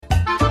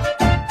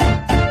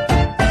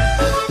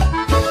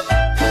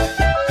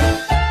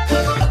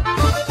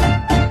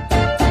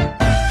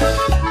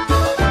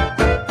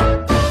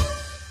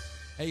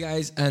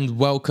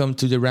welcome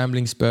to the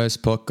Rambling Spurs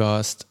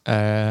podcast.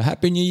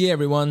 Happy New Year,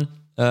 everyone.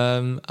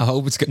 I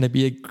hope it's going to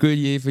be a good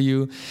year for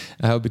you.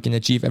 I hope you can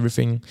achieve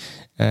everything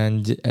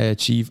and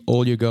achieve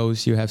all your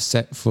goals you have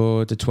set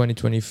for the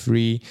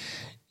 2023.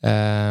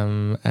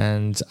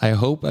 And I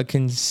hope I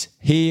can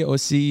hear or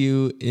see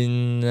you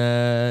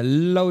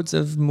in loads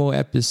of more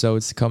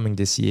episodes coming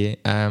this year.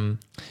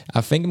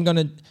 I think I'm going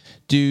to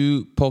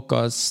do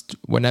podcasts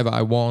whenever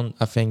I want.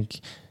 I think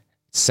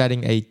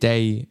setting a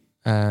day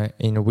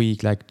in a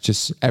week, like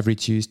just every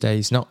Tuesday,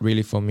 is not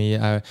really for me.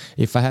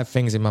 If I have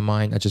things in my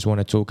mind, I just want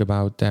to talk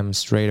about them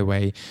straight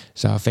away.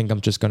 So I think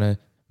I'm just going to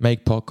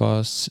make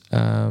podcasts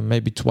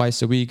maybe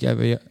twice a week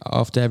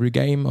after every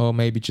game, or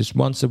maybe just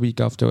once a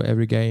week after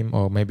every game,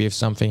 or maybe if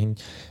something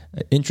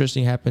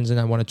interesting happens and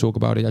I want to talk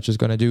about it, I'm just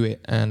going to do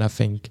it. And I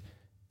think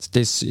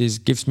this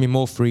gives me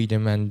more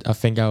freedom, and I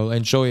think I'll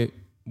enjoy it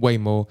way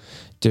more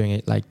doing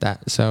it like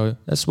that. So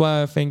that's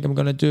why I think I'm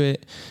gonna do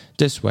it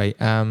this way.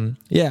 I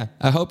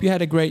hope you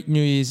had a great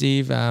New Year's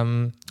Eve.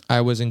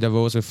 I was in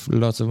Davos with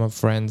lots of my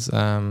friends,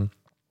 and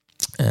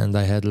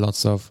I had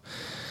lots of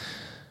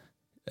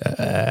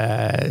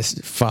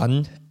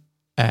fun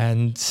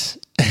and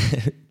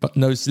but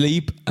no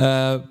sleep,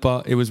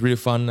 but it was really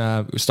fun.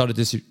 We started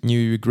this new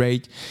year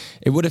great.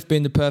 It would have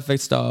been the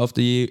perfect start of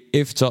the year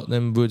if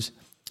Tottenham would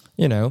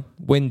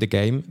win the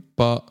game,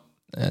 but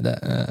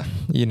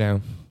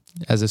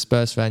as a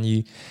Spurs fan,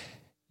 you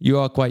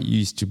are quite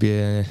used to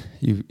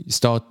you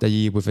start the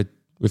year with a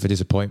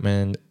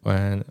disappointment,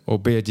 or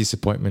be a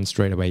disappointment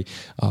straight away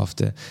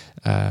after.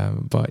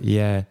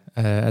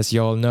 As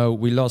you all know,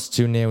 we lost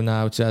 2-0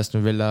 now to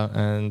Aston Villa,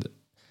 and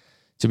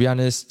to be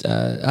honest,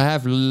 I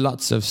have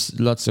lots of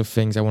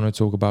things I want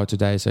to talk about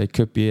today, so it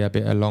could be a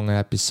longer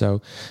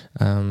episode.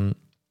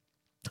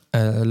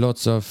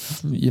 Lots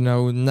of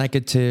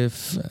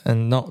negative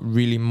and not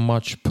really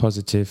much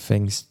positive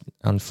things,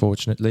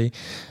 unfortunately.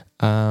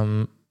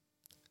 But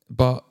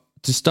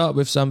to start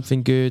with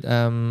something good,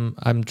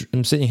 I'm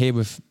sitting here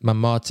with my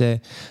mate.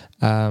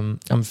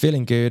 I'm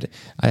feeling good.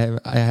 I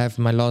have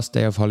my last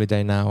day of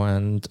holiday now,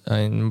 and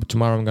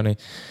tomorrow I'm gonna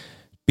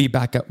be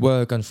back at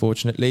work,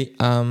 unfortunately.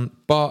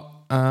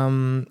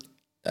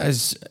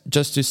 As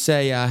just to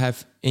say, I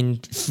have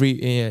in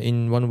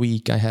 1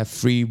 week I have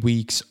 3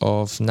 weeks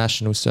of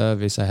national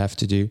service I have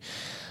to do,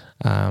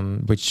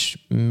 which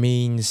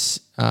means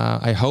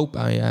I hope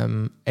I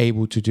am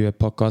able to do a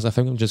podcast. I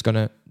think I'm just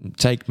gonna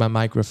take my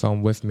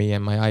microphone with me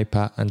and my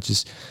iPad and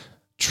just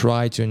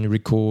try to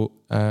record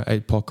a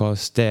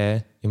podcast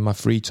there in my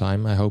free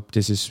time. I hope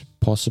this is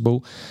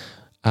possible,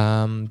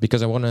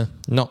 because I want to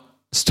not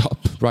stop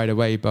right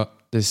away, but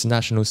this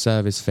national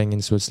service thing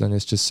in Switzerland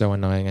is just so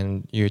annoying,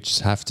 and you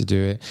just have to do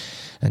it,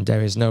 and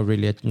there is not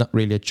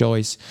really a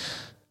choice,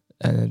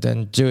 and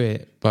then do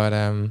it. But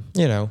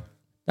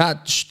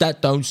that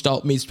don't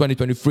stop me. It's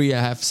 2023. I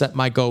have set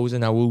my goals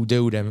and I will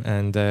do them,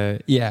 and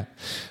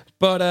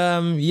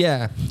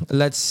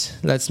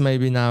let's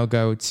maybe now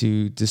go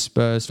to the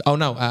Spurs. Oh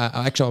no,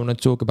 actually I want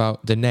to talk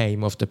about the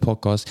name of the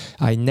podcast.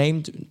 I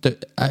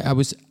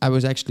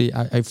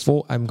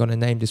thought I'm gonna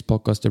name this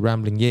podcast the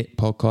Rambling Yet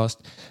podcast.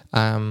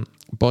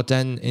 But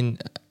then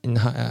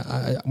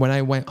when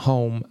I went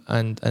home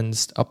and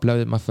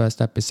uploaded my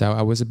first episode,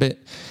 I was a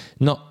bit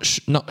not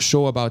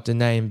sure about the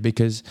name,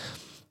 because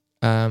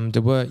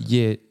the word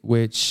 "yet,"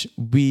 which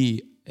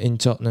we in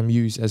Tottenham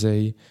use as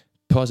a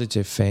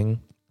positive thing,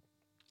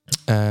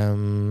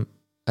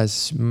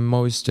 as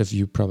most of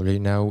you probably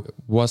know,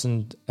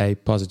 wasn't a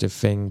positive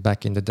thing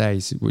back in the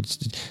days, which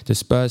the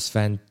Spurs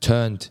fan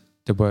turned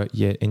the word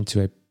 "yet"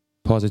 into a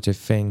positive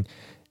thing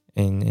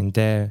in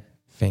their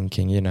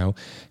thinking,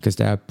 because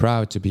they are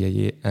proud to be a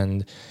Yet,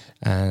 and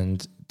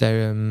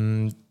they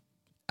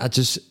I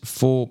just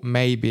thought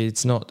maybe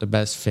it's not the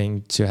best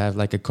thing to have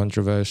like a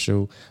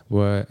controversial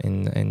word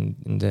in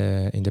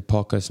the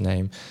podcast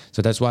name.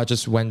 So that's why I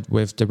just went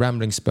with the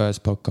Rambling Spurs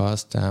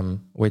podcast,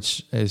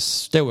 which is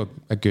still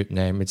a good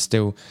name. It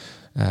still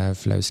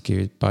flows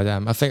good, but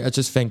I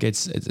just think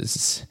it's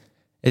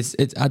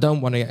I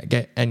don't want to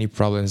get any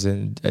problems,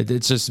 and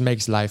it just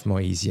makes life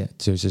more easier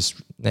to just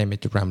name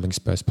it the Rambling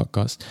Spurs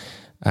podcast.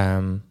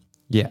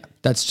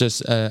 That's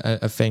just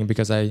a thing,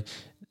 because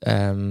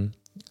in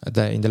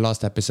the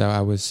last episode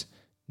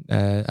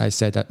I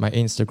said that my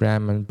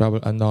Instagram and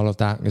all of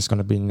that is going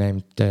to be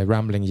named the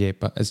Rambling Year,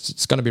 but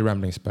it's going to be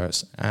Rambling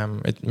Spurs.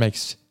 It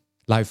makes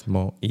life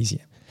more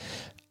easier.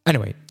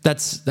 Anyway,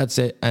 that's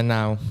it. And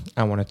now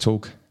I want to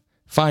talk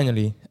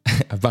finally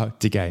about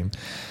the game.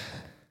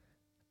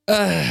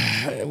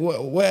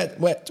 Where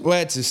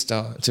to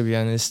start, to be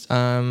honest?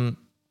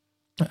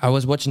 I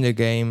was watching the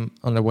game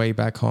on the way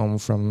back home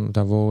from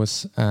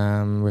Davos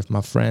with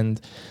my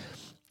friend,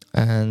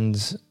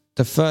 and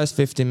the first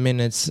 15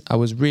 minutes I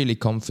was really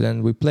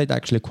confident. We played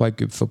actually quite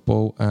good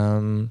football,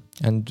 and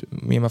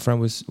me and my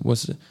friend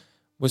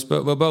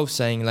were both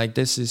saying like,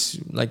 this is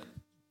like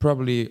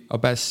probably our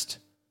best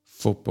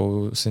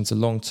football since a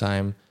long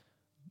time.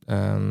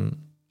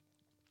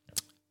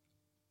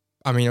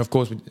 I mean, of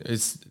course,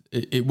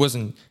 it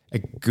wasn't a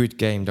good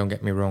game. Don't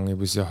get me wrong; it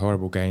was a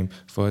horrible game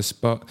for us.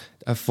 But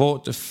I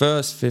thought the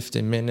first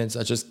 15 minutes,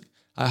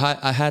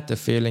 I had the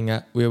feeling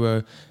that we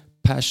were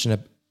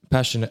passionate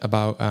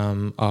about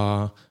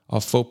our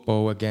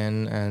football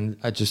again, and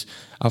I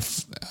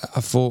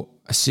thought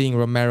seeing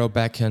Romero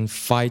back and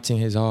fighting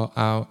his heart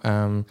out.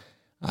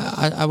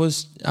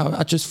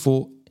 I just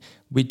thought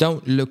we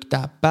don't look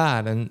that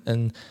bad,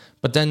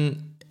 but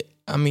then.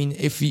 I mean,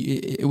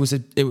 it was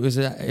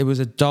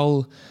a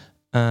dull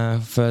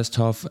first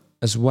half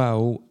as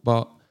well,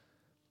 but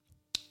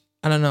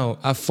I don't know.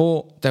 I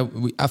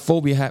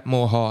thought we had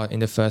more heart in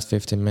the first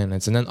 15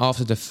 minutes, and then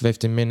after the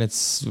 15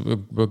 minutes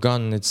were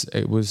gone,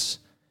 it was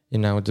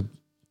the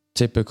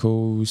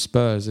typical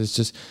Spurs. It's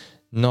just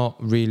not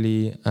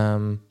really.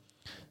 There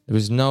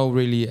was no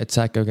really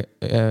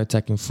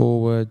attacking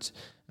forward.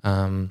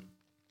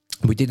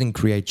 We didn't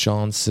create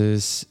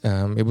chances.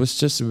 It was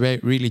just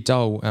really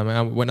dull.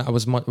 When I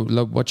was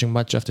watching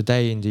Match of the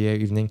Day in the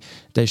evening,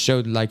 they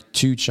showed like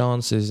 2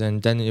 chances,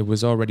 and then it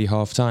was already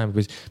half time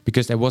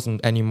because there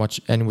wasn't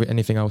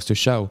anything else to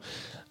show,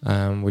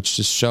 which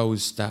just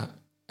shows that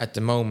at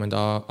the moment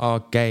our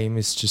game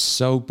is just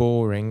so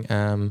boring.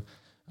 And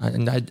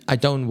I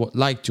don't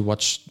like to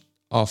watch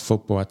our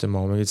football at the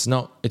moment. It's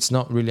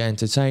not really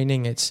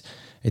entertaining. It's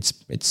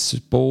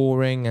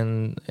boring,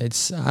 and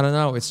I don't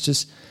know. It's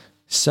just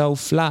so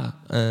flat,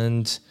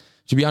 and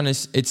to be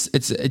honest,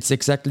 it's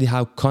exactly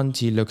how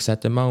Conte looks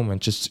at the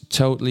moment, just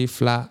totally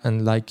flat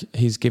and like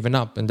he's given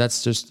up, and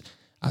that's just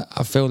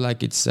I feel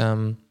like it's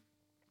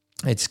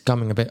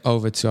coming a bit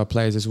over to our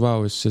players as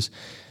well. It's just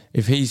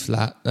if he's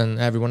flat, then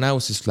everyone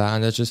else is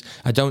flat, and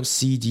I don't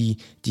see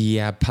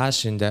the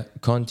passion that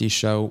Conte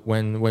showed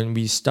when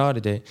we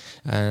started it.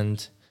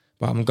 But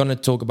I'm gonna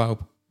talk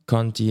about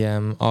Conte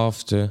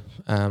after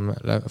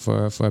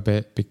for a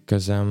bit,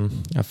 because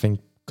I think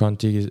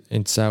Conte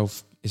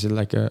itself is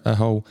like a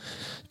whole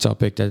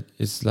topic that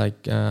is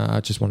like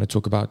I just want to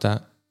talk about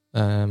that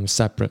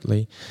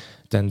separately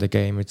than the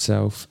game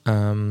itself.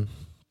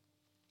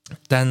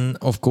 Then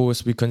of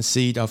course we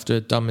concede after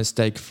a dumb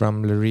mistake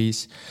from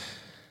Lloris.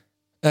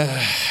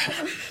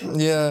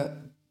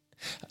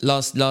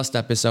 Last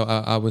episode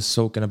I was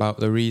talking about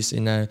Lloris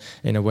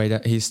in a way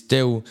that he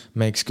still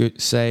makes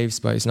good saves,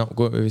 but he's not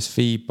good with his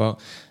feet. But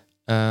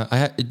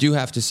I do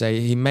have to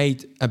say he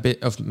made a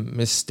bit of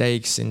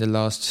mistakes in the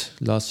last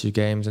few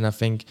games, and I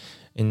think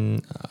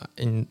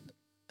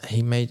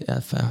he made I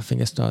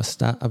think I saw a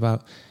stat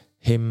about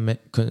him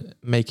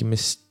making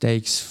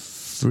mistakes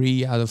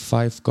 3 out of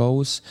 5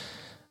 goals,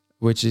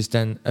 which is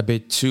then a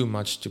bit too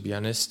much, to be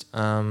honest.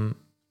 And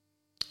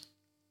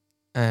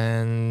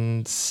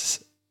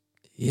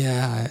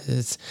yeah,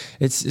 it's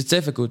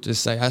difficult to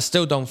say. I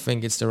still don't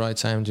think it's the right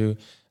time to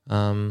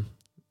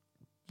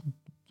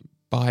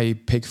buy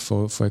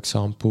Pickford, for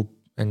example,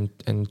 and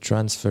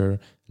transfer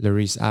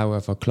Lloris out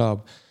of a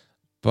club,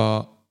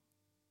 but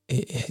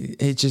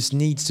it just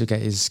needs to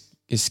get his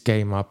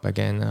game up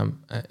again.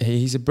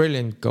 He's a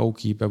brilliant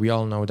goalkeeper, we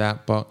all know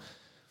that, but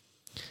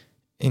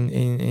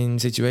in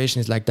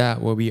situations like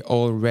that where we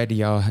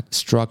already are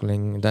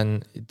struggling,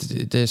 then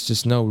there's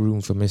just no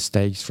room for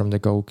mistakes from the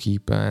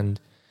goalkeeper. And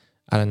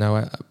I don't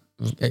know,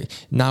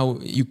 now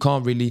you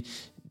can't really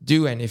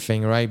do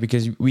anything, right?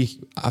 Because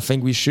I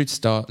think we should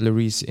start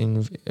Lloris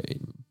in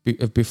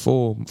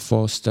before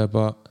Foster,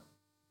 but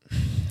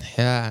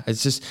yeah,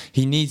 it's just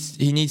he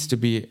needs to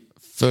be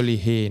fully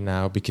here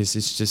now, because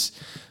it's just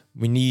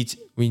we need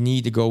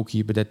a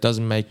goalkeeper that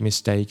doesn't make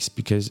mistakes,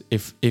 because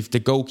if the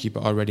goalkeeper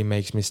already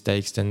makes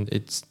mistakes, then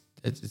it's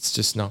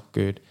just not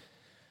good.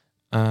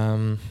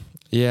 And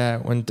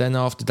then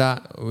after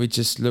that we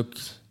just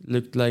looked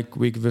like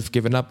we've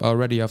given up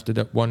already after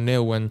that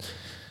 1-0, and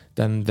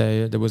then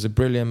there was a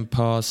brilliant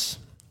pass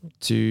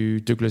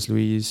to Douglas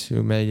Luiz,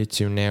 who made it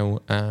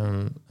 2-0,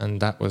 and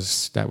that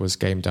was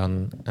game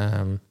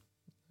done.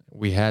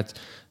 We had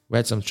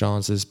some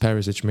chances.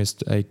 Perisic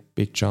missed a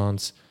big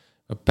chance.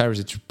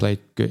 Perisic played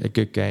a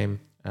good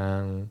game,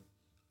 and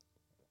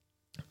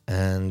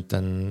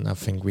then I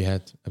think we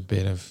had a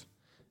bit of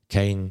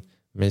Kane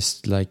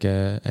missed like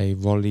a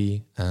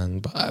volley,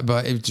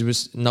 but it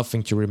was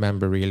nothing to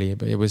remember really.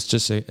 But it was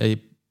just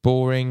a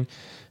boring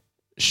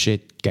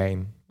shit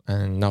game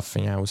and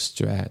nothing else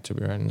to add, to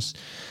be honest.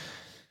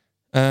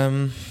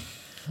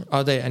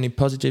 Are there any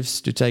positives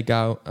to take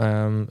out?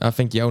 I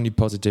think the only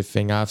positive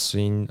thing I've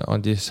seen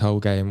on this whole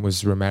game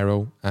was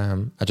Romero.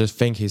 I just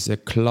think he's a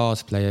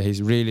class player.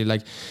 He's really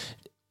like,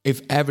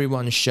 if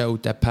everyone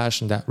showed that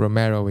passion that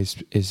Romero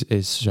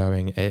is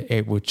showing,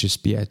 it would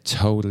just be a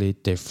totally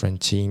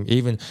different team.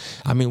 Even,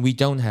 I mean, we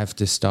don't have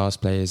the stars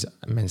players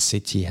Man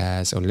City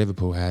has or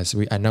Liverpool has.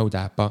 I know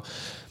that, but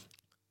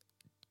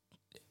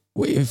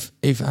if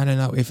I don't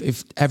know,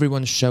 if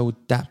everyone showed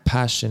that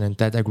passion and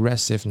that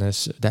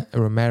aggressiveness that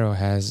Romero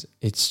has,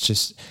 it's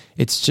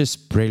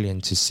just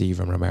brilliant to see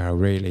from Romero,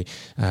 really.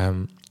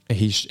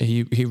 He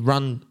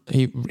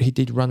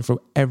did run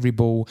for every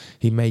ball.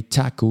 He made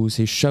tackles.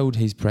 He showed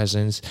his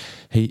presence.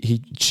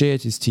 He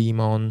cheered his team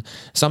on.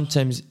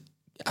 Sometimes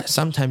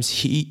sometimes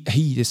he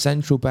the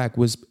central back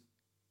was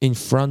in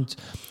front,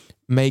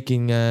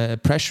 making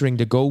pressuring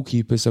the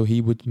goalkeeper so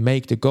he would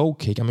make the goal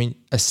kick. I mean,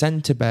 a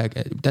centre back,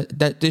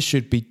 that this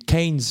should be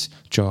Kane's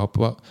job,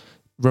 but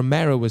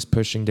Romero was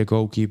pushing the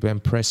goalkeeper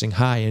and pressing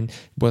high, and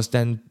was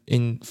then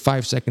in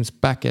 5 seconds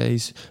back at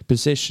his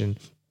position.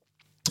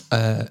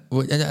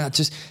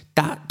 Just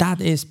that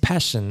is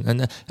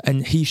passion,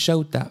 and he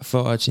showed that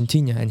for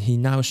Argentina, and he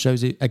now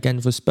shows it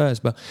again for Spurs.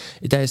 But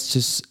there's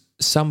just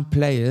some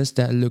players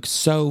that look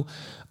so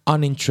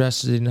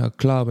uninterested in a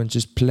club and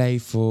just play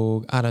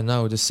for, I don't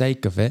know, the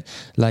sake of it.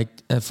 Like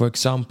for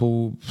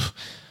example,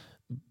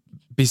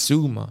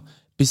 Bissouma.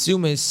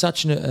 Bissouma is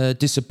such a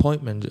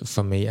disappointment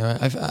for me.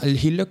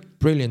 He looked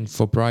brilliant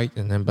for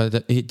Brighton, but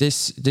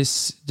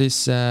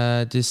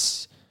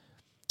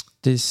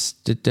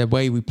the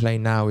way we play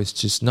now is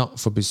just not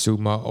for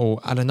Bissouma,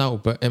 or I don't know.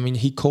 But I mean,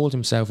 he called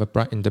himself at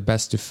Brighton the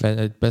best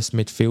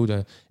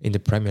midfielder in the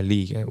Premier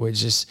League,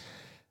 which is,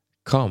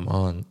 come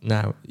on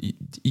now,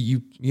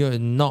 you're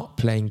not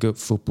playing good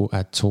football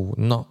at all.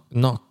 Not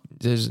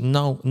there's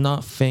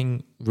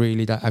nothing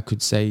really that I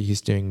could say he's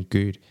doing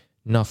good.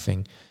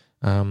 Nothing.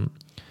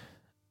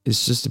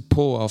 It's just a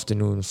poor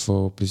afternoon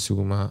for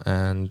Bissouma,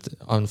 and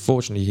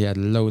unfortunately he had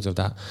loads of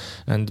that.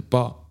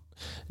 But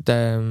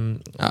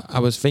I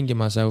was thinking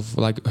myself,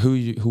 like,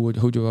 who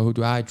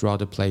do I'd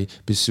rather play,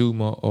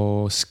 Bissouma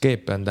or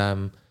Skip?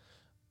 And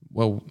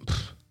well,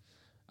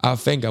 I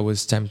think I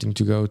was tempting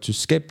to go to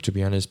Skip, to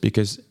be honest,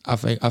 because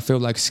I feel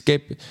like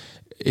Skip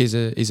is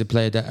a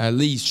player that at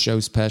least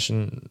shows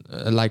passion,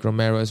 like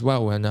Romero as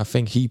well, and I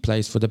think he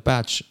plays for the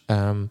badge.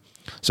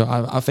 So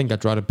I think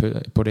I'd rather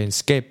put in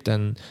Skip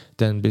than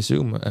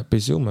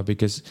Bissouma,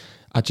 because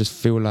I just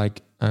feel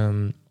like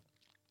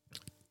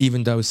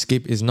even though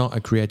Skip is not a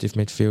creative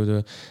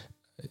midfielder,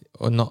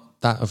 or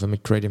not that of a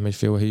creative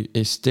midfielder,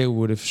 he still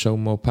would have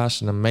shown more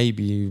passion, and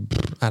maybe,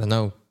 I don't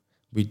know,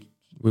 we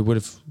would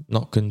have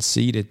not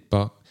conceded.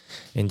 But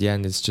in the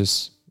end, it's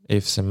just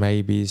ifs and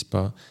maybes.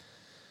 But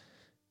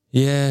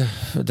yeah,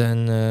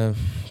 then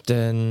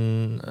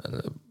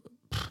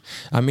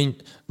I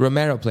mean,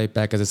 Romero played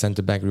back as a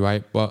centre back,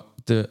 right? But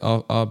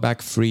our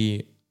back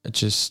three,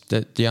 just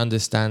the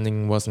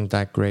understanding wasn't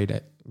that great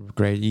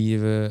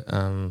either.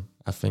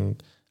 I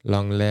think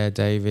Longley,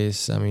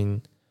 Davis. I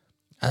mean,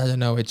 I don't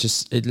know. It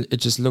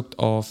just looked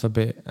off a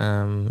bit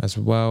as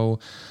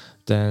well.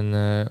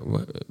 Then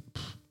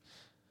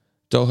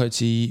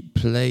Doherty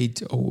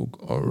played all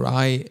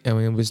right. I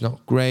mean, it was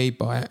not great,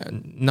 but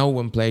no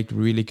one played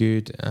really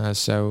good.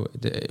 So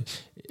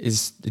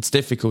it's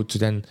difficult to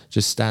then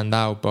just stand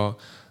out. But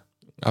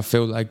I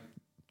feel like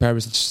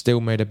Perisic still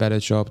made a better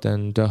job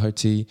than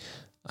Doherty.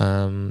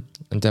 And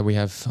then we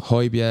have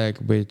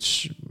Højbjerg,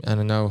 which, I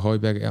don't know,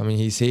 Højbjerg, I mean,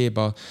 he's here,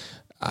 but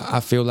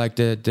I feel like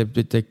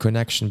the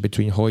connection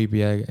between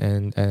Højbjerg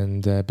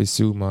and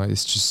Bissouma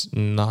is just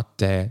not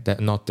there.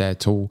 Not there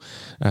at all.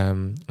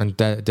 And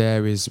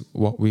there is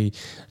why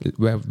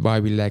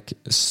we lack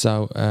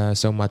so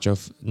much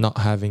of not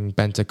having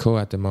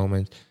Bentancur at the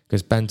moment,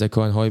 because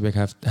Bentancur and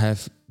Højbjerg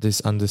have this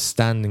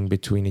understanding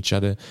between each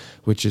other,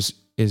 which is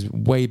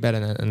way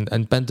better.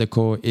 And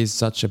Bentancur is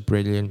such a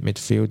brilliant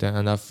midfielder,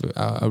 and I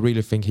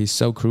really think he's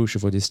so crucial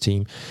for this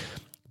team.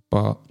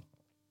 But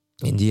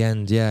in the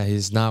end, yeah,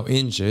 he's now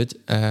injured.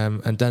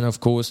 And then, of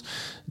course,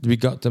 we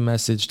got the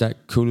message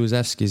that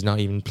Kulusevski is not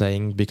even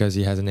playing because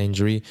he has an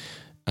injury.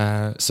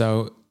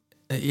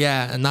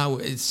 Yeah, and now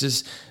it's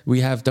just,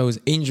 we have those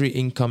injury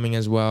incoming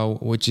as well,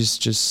 which is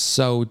just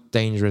so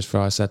dangerous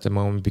for us at the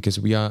moment, because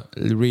we are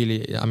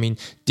really, I mean,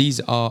 these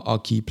are our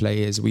key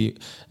players. We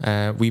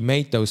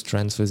made those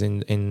transfers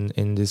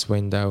in this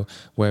window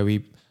where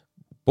we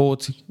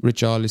bought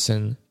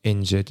Richarlison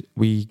injured.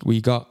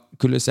 We got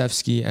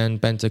Kulusevski and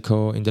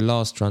Bentancur in the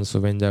last transfer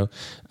window,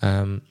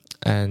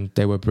 and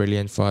they were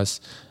brilliant for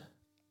us.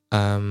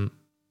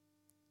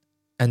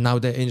 And now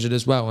they're injured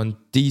as well. And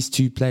these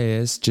two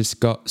players just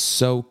got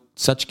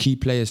such key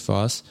players for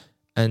us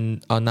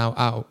and are now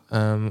out.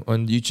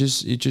 And you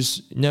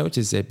just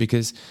notice it,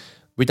 because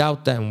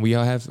without them,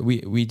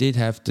 we did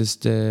have this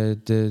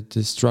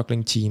the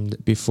struggling team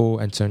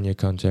before Antonio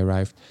Conte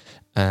arrived,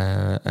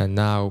 and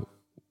now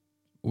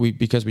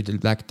because we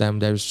lacked them,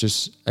 there's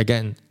just,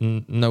 again,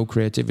 no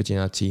creativity in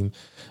our team.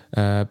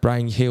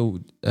 Brian Hill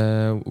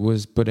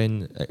was put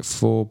in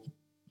for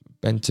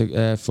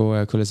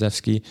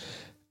Kulusevski,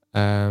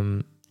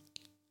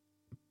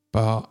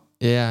 but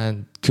yeah,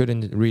 and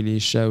couldn't really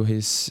show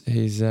his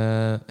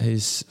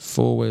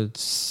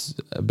forwards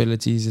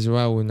abilities as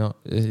well.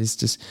 It's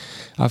just,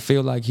 I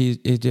feel like he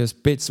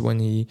just bits when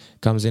he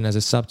comes in as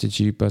a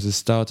substitute, but as a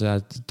starter,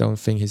 I don't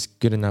think he's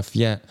good enough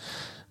yet.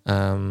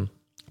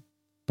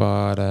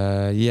 But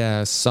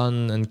yeah,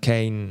 Son and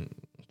Kane.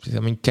 I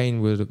mean,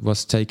 Kane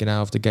was taken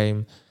out of the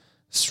game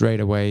straight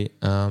away.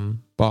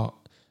 But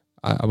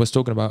I was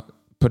talking about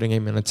putting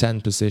him in a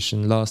 10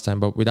 position last time,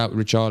 but without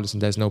Richarlison,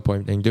 there's no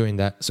point in doing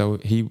that. So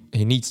he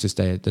needs to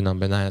stay at the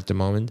number 9 at the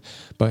moment.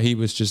 But he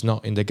was just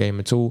not in the game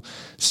at all.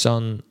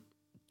 Son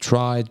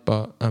tried,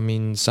 but I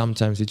mean,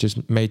 sometimes he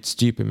just made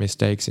stupid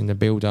mistakes in the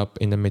build-up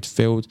in the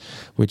midfield,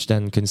 which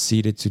then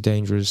conceded to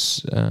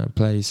dangerous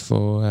plays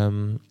for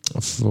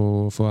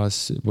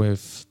us,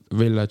 with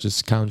Villa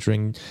just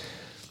countering.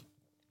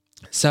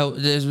 So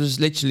there was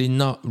literally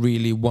not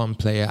really one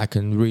player I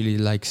can really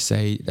like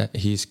say that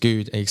he's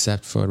good,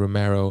 except for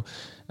Romero.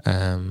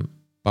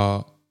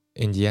 But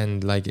in the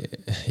end, like,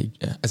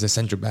 as a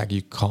centre back,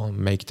 you can't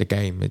make the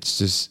game. It's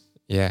just,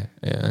 yeah.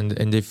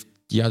 And if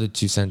the other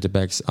two centre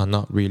backs are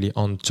not really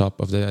on top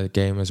of the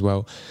game as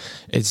well,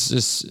 it's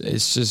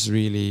just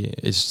really,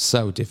 it's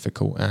so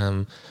difficult.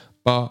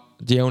 But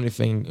the only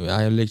thing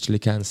I literally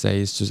can say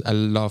is just I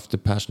love the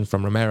passion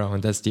from Romero,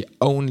 and that's the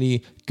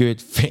only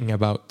good thing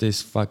about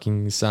this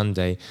fucking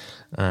Sunday.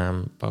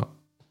 But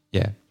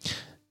yeah,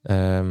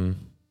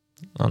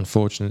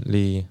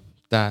 unfortunately,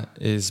 that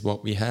is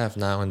what we have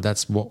now, and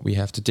that's what we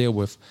have to deal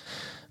with.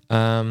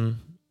 And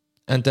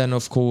then,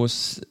 of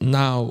course,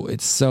 now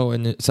it's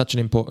such an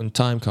important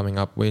time coming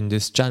up in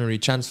this January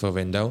transfer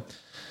window.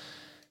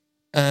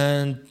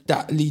 And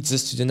that leads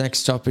us to the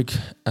next topic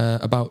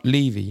about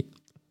Levy.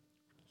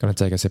 Gonna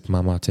take a sip of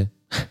my mate.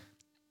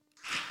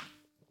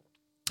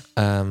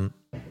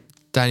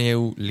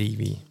 Daniel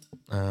Levy.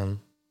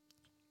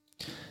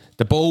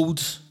 The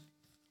bold,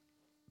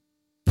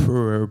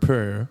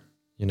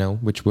 you know,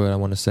 which word I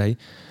want to say,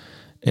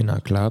 in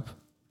our club.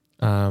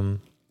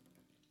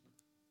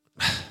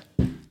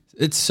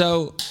 It's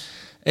so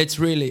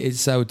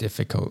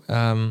difficult.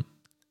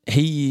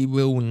 He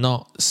will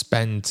not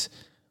spend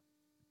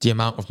the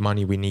amount of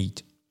money we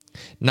need.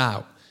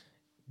 Now,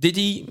 did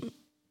he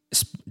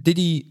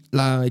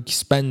like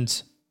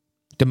spend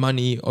the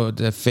money or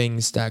the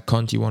things that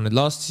Conte wanted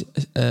last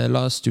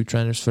two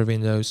transfer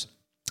windows?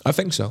 I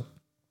think so.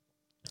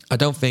 I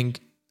don't think.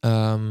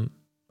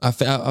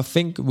 I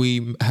think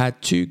we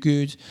had two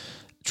good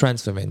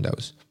transfer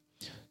windows,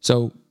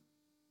 so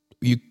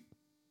you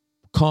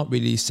can't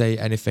really say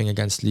anything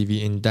against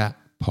Levy in that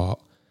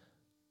part.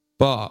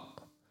 But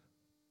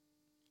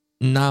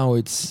now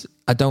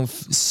I don't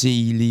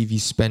see Levy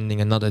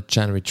spending another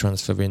January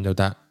transfer window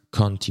that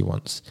Conte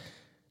wants.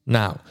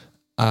 Now,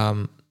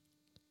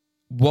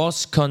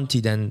 was Conte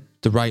then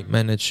the right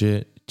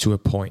manager to a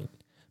point?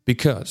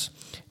 Because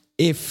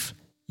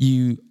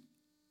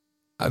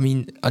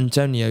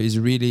Antonio is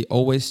really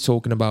always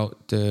talking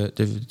about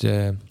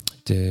the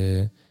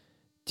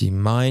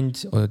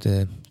mind or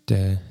the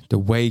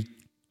way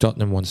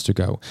Tottenham wants to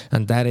go,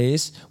 and that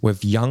is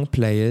with young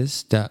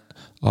players that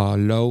are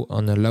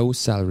on a low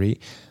salary,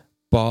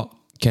 but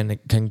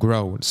can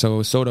grow.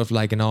 So sort of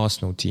like an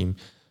Arsenal team.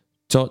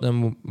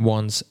 Tottenham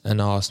wants an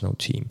Arsenal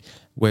team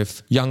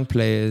with young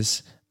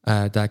players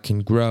that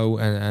can grow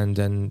and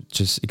then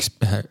just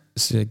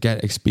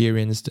get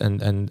experienced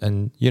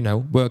and you know,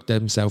 work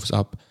themselves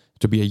up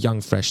to be a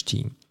young, fresh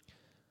team.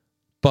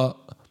 But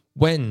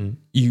when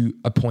you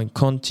appoint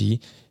Conte,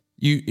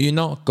 you're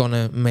not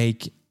gonna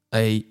make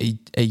a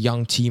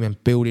young team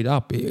and build it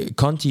up.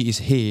 Conte is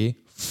here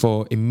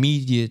for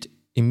immediate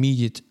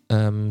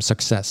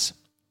success.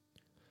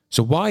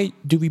 So why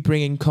do we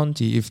bring in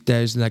Conte if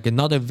there's like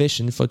another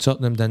vision for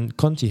Tottenham than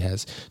Conte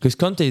has? Because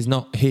Conte is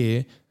not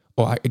here,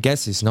 or I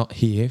guess is not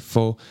here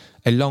for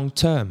a long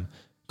term.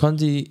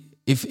 Conte,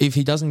 if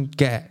he doesn't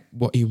get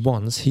what he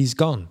wants, he's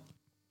gone.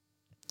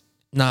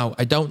 Now,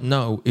 I don't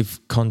know if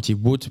Conte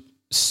would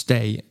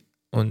stay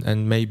on,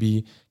 and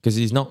maybe because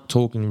he's not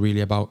talking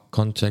really about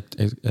contract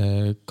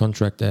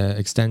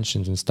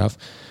extensions and stuff.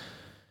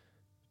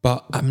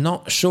 But I'm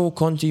not sure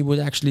Conte would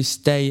actually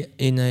stay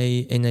in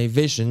a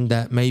vision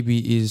that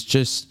maybe is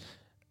just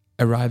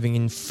arriving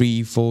in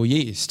 3-4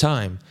 years'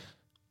 time.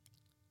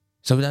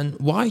 So then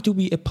why do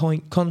we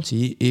appoint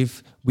Conte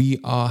if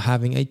we are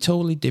having a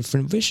totally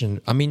different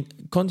vision? I mean,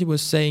 Conte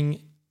was saying,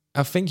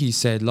 I think he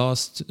said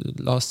last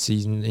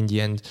season in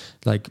the end,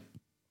 like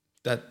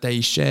that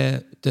they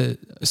share the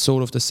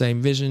sort of the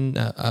same vision.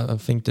 I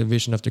think the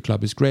vision of the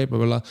club is great, blah,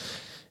 blah, blah.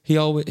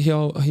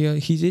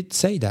 He did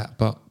say that,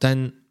 but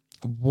then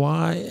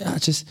why?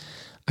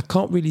 I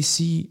can't really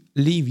see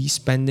Levy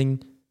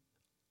spending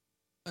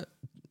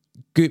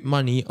good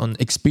money on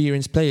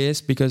experienced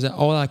players, because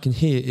all I can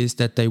hear is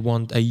that they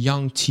want a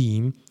young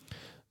team,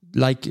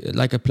 like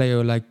a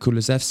player like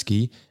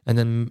Kulusevski, and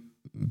then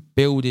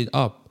build it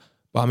up.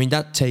 But I mean,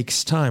 that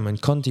takes time,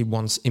 and Conte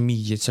wants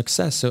immediate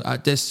success. So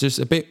it's just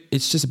a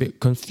bit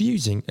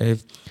confusing.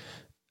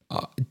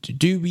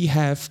 Do we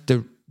have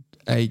the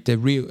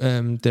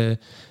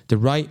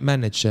right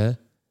manager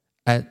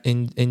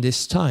in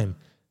this time?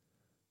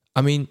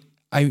 I mean,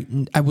 I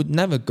would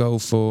never go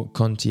for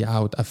Conte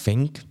out, I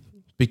think,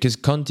 because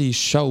Conte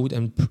showed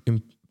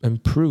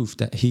and proved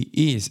that he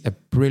is a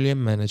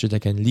brilliant manager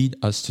that can lead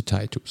us to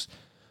titles.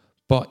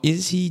 But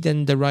is he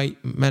then the right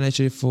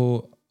manager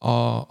for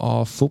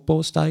our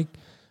football style?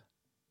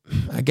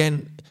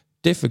 Again,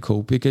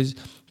 difficult, because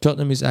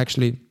Tottenham is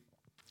actually,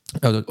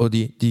 or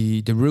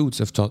the roots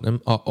of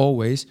Tottenham are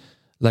always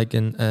like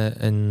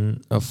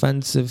an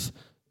offensive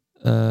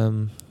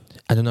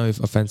I don't know if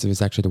offensive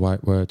is actually the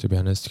right word, to be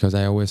honest, because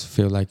I always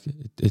feel like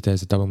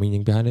there's a double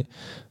meaning behind it.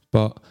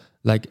 But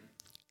like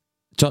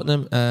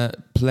Tottenham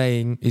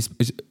playing is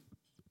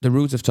the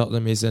roots of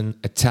Tottenham is an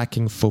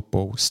attacking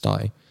football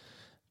style,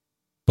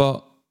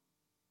 but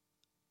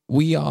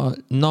we are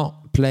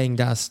not playing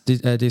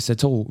this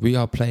at all. We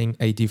are playing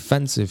a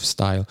defensive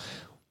style,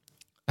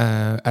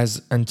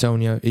 as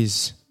Antonio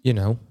is,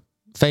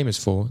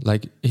 famous for.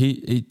 Like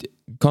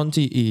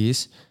Conte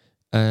is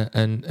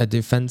a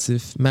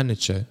defensive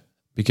manager,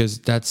 because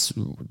that's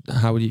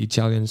how the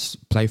Italians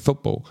play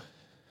football.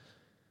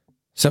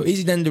 So is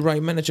he then the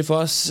right manager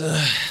for us?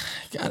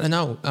 I don't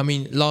know. I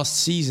mean,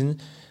 last season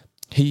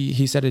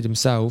he said it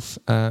himself.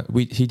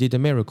 He did a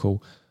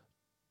miracle,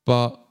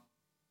 but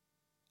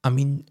I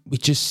mean, we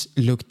just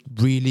looked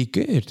really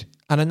good.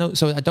 I don't know.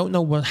 So I don't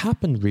know what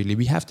happened really.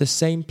 We have the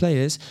same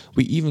players.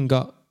 We even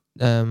got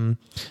Richarlison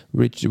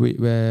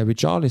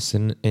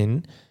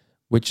in,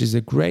 which is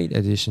a great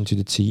addition to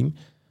the team.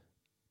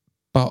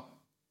 But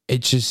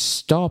it just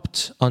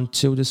stopped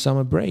until the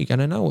summer break.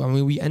 And I know. I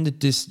mean, we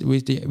ended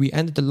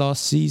the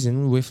last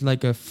season with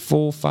like a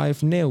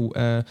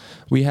 4-5-0.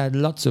 We had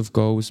lots of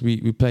goals.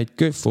 We played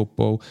good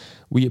football.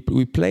 We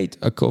played,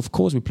 of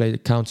course, we played a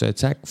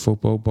counter-attack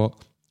football, but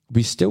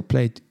we still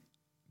played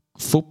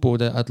football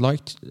that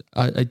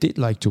I did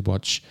like to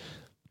watch.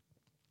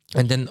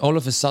 And then all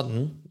of a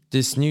sudden,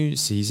 this new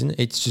season,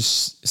 it's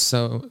just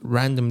so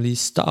randomly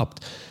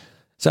stopped.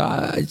 So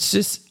it's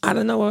just, I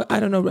don't know. I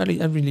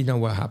really know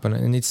what happened.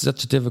 And it's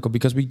such difficult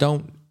because we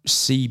don't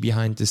see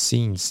behind the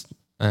scenes.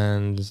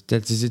 And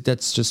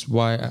that's just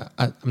why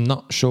I'm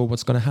not sure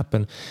what's going to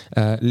happen.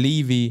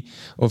 Levy,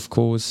 of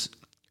course,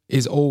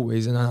 is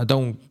always, and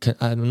I'm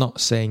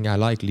not saying I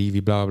like Levy,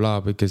 blah,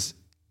 blah, because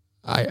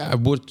I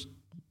would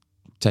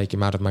take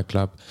him out of my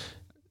club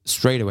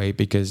straight away,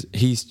 because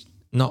he's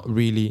not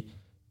really,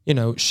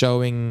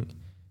 showing.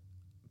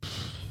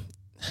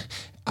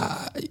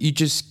 You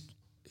just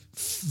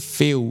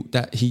feel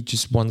that he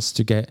just wants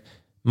to get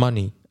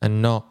money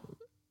and not.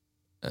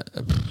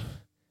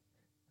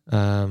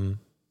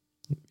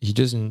 He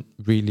doesn't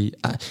really.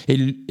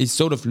 It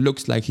sort of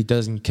looks like he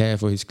doesn't care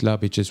for his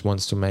club. He just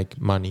wants to make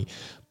money.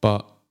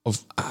 But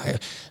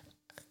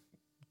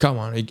come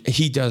on,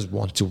 he does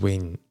want to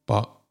win,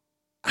 but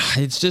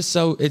it's just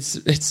so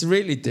it's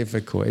really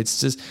difficult.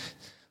 It's just,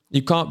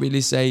 you can't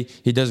really say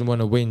he doesn't want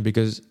to win,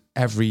 because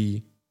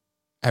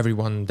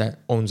everyone that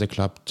owns a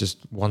club just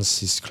wants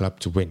his club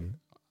to win.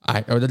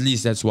 Or at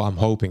least that's what I'm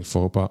hoping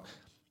for. But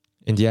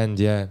in the end,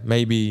 yeah,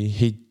 maybe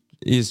he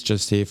is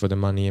just here for the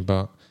money.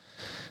 But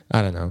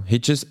I don't know.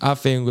 I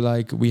feel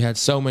like we had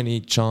so many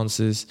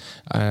chances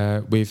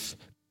with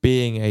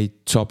being a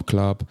top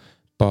club,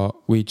 but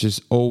we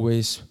just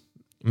always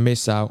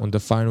miss out on the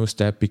final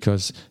step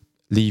because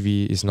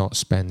Levy is not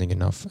spending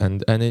enough,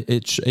 and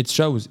it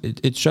shows.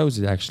 It shows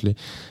it actually,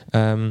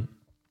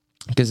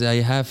 because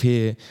I have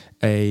here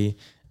a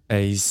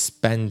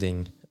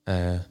spending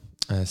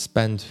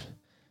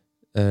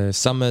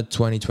summer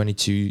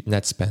 2022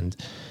 net spend.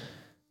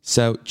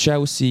 So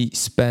Chelsea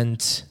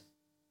spent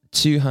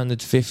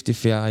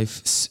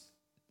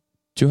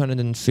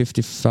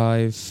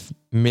 255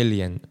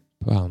 million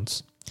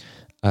pounds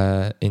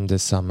in the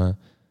summer,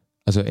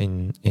 also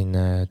in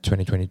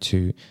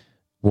 2022,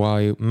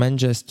 while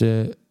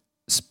Manchester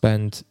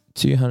spent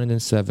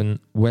 207,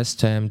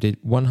 West Ham did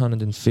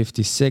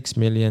 156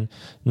 million,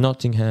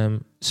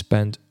 Nottingham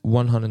spent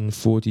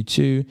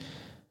 142,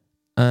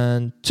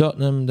 and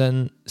Tottenham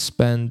then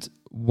spent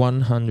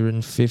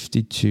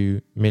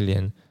 152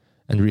 million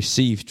and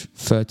received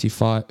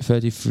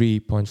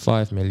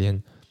 33.5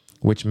 million,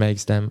 which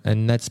makes them a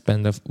net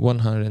spend of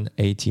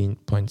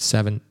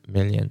 118.7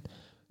 million.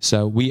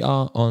 So we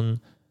are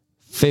on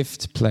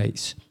 5th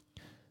place.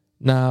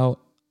 Now,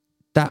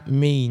 that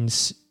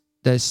means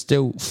there's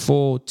still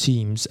 4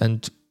 teams,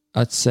 and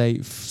I'd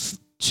say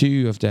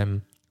 2 of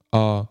them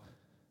are,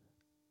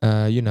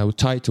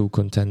 title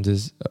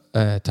contenders,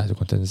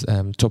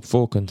 top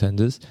 4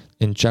 contenders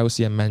in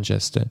Chelsea and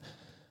Manchester.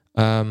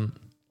 And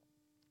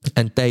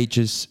they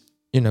just,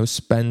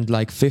 spend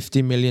like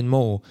 50 million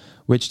more,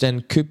 which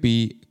then could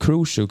be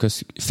crucial,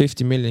 because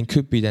 50 million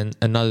could be then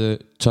another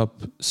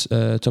top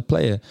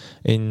player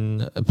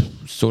in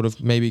sort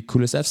of maybe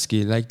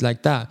Kulusevski,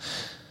 like that.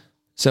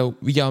 So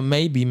we are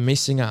maybe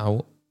missing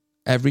out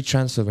every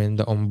transfer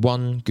window on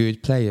one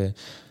good player.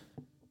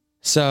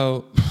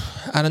 So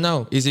I don't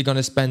know. Is he going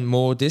to spend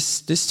more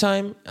this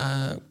time?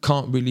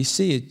 Can't really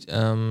see it.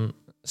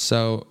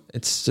 So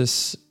it's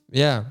just,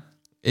 yeah.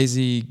 Is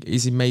he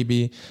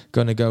maybe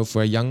going to go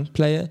for a young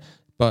player?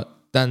 But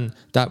then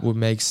that would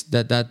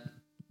that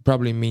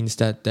probably means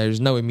that there is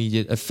no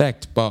immediate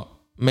effect. But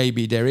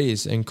maybe there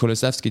is. In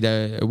Kulusevski,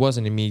 there was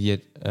an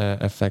immediate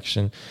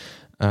affection.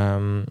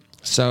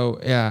 So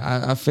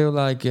yeah, I feel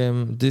like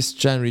this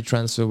January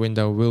transfer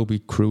window will be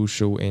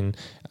crucial in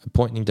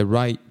appointing the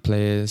right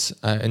players.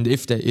 And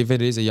if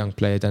it is a young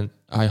player, then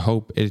I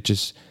hope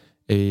it's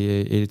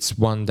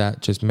one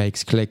that just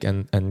makes click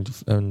and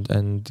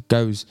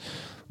goes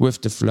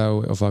with the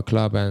flow of our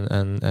club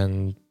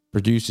and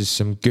produces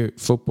some good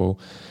football.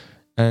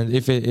 And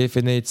if it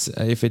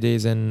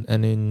is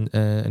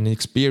an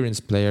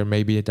experienced player,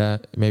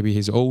 maybe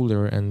he's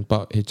older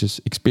but he's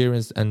just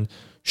experienced and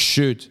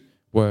should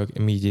work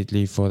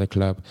immediately for the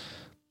club,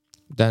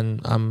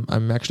 then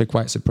I'm actually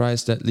quite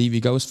surprised that Levy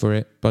goes for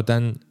it. But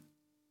then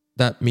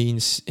that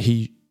means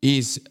he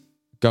is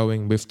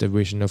going with the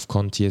vision of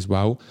Conte as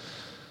well.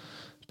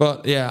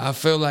 But yeah, I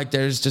feel like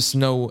there's just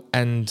no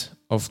end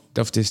of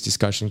this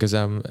discussion, because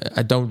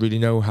I don't really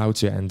know how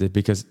to end it,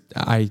 because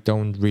I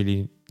don't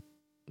really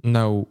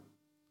know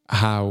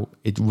how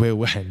it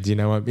will end. You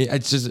know, I mean,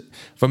 it's just,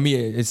 for me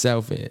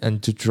itself,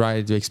 and to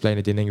try to explain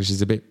it in English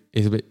is a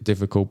bit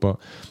difficult. But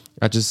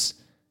I just,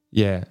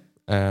 yeah,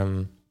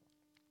 I'm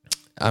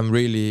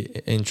really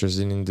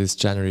interested in this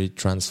January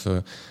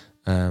transfer,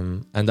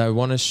 and I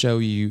want to show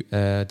you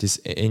this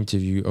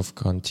interview of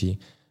Conte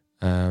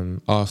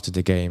after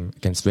the game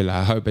against Villa.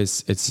 I hope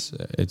it's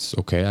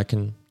okay. I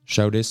can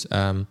show this.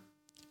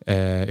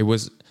 It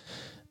was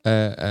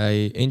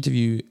a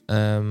interview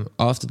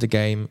after the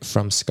game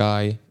from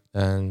Sky,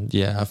 and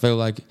yeah, I feel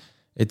like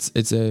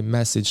it's a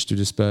message to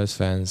the Spurs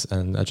fans,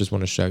 and I just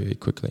want to show you it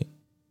quickly.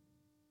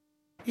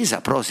 It's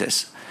a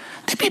process.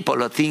 The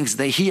people think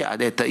they hear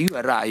that you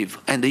arrive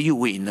and you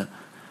win.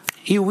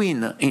 You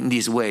win in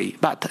this way,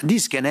 but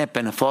this can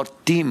happen for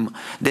team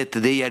that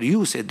they are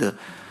used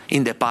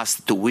in the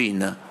past to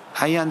win.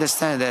 I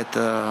understand that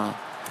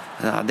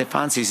the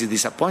fans is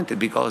disappointed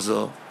because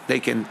they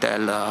can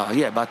tell,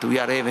 but we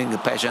are having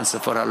patience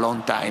for a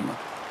long time.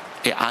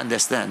 I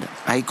understand.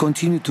 I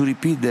continue to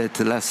repeat that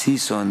last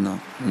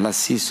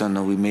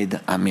season we made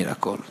a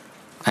miracle.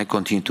 I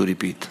continue to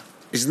repeat.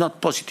 It's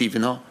not positive,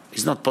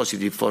 It's not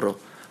positive for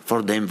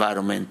the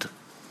environment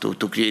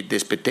to create the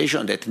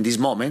expectation that in this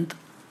moment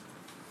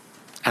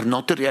are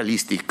not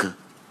realistic,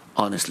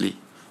 honestly.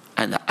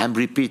 And I'm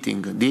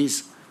repeating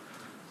this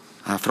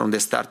from the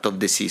start of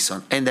the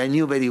season. And I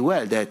knew very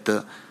well that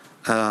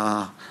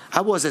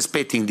I was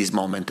expecting this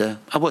moment.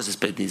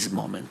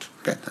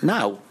 Okay.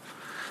 Now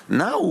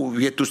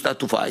we have to start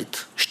to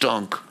fight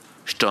strong.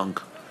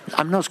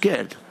 I'm not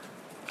scared.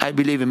 I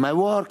believe in my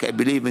work. I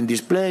believe in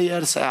these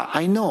players.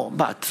 I know,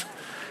 but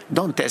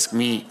don't ask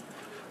me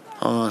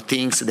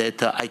things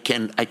that I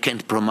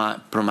can't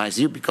promise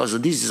you, because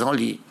this is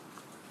only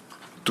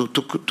to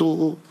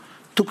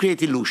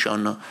create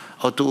illusion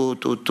or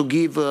to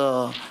give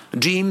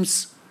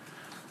dreams,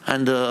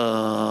 and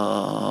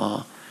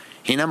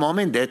in a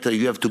moment that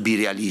you have to be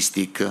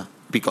realistic,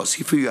 because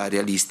if you are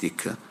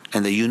realistic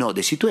and you know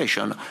the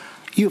situation,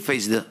 you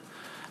face the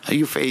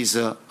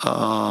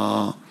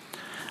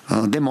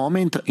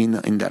moment in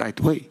the right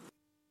way.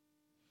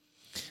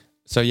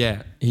 So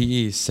yeah,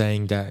 he is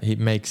saying that he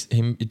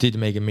did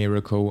make a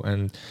miracle,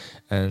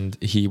 and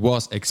he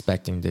was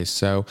expecting this.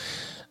 So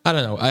I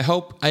don't know.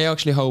 I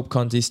actually hope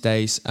Conte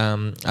stays.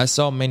 I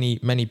saw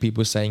many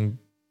people saying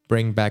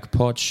bring back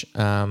Poch,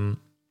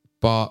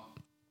 but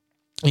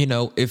you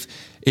know, if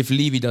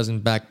Levy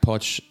doesn't back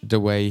Poch the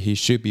way he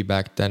should be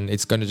backed, then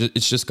it's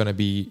just gonna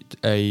be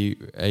a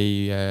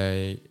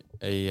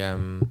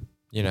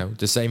you know,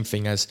 the same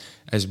thing as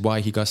why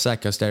he got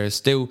sacked, because there is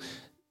still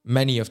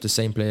many of the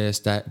same players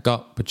that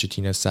got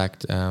Pochettino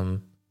sacked,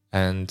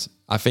 and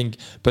I think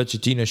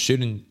Pochettino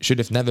should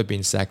have never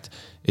been sacked.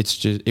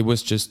 It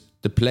was just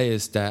the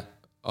players that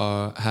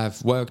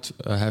have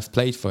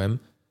played for him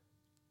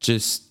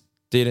just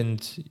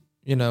didn't,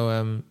 you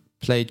know,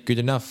 played good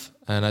enough.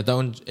 And I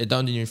don't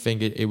even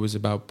think it was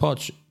about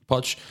Poch.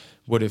 Poch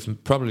would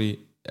have probably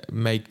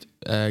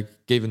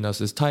given us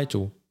his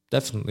title.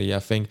 Definitely, I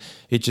think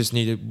he just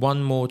needed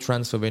one more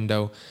transfer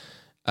window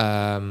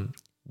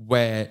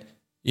where,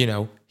 you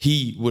know,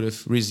 he would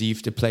have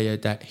received the player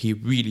that he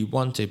really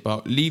wanted.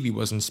 But Levy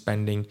wasn't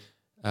spending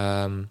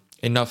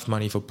enough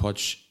money for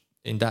Poch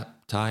in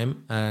that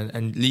time,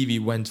 and Levy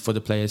went for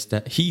the players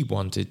that he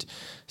wanted.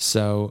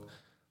 So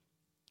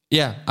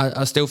yeah,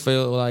 I still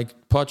feel like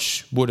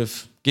Poch would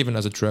have given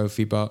us a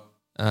trophy, but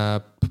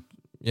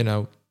you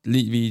know,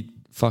 Levy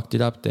fucked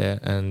it up there,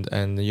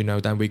 and you know,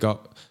 then we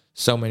got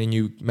so many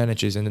new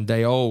managers, and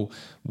they all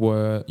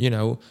were, you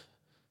know,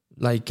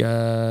 like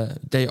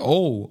they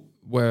all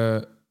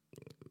were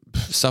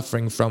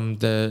suffering from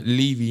the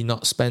Levy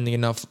not spending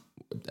enough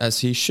as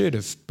he should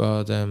have.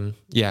 But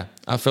yeah,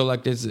 I feel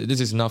like this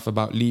is enough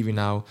about Levy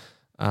now.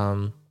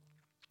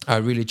 I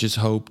really just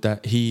hope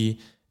that he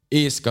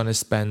is gonna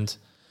spend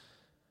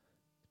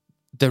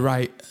the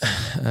right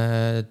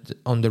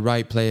on the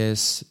right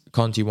players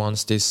Conte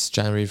wants this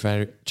January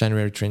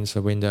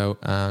transfer window,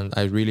 and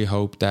I really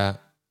hope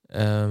that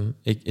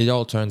it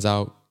all turns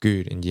out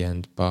good in the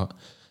end. But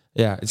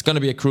yeah, it's going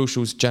to be a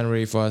crucial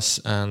January for us,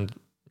 and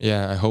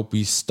yeah, I hope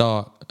we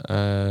start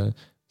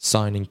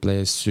signing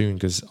players soon,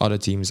 because other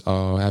teams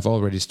have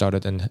already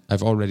started and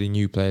have already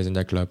new players in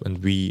their club,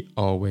 and we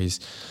always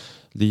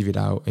leave it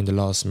out in the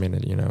last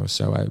minute, you know.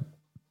 So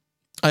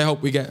I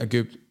hope we get a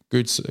good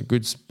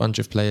bunch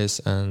of players,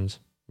 and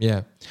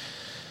yeah.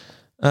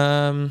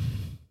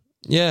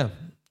 Yeah,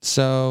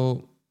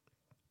 so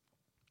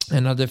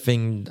Another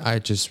thing I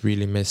just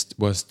really missed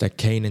was the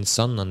Kane and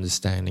Son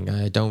understanding.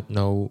 I don't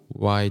know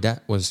why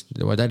that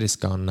is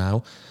gone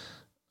now.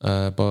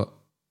 But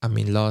I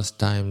mean,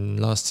 last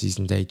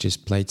season they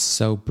just played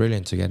so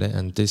brilliant together,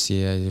 and this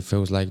year it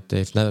feels like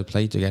they've never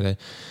played together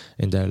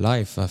in their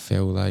life. I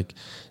feel like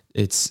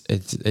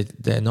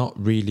they're not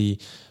really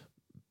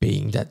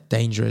being that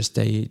dangerous.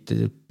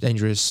 The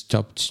dangerous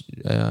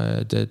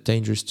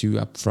two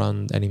up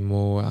front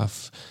anymore.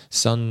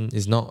 Son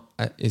is not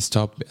at his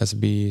top, as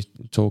we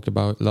talked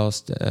about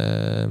last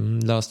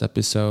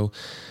episode.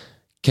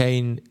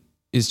 Kane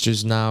is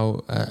just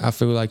now. I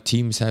feel like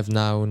teams have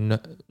now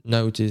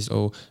noticed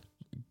or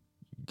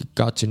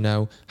got to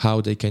know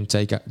how they can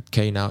take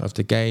Kane out of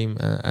the game,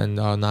 and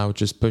are now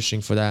just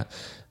pushing for that.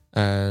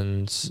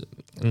 And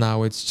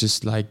now it's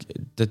just like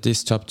that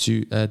this top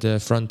two, the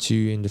front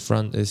two in the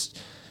front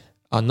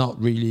are not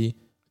really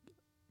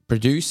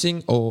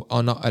producing or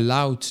are not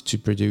allowed to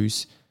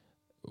produce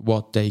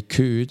what they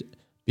could,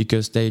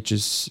 because the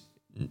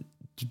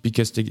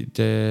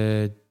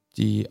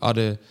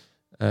other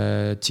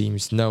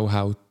teams know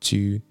how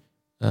to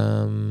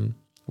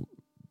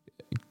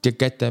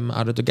get them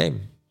out of the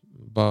game.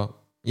 But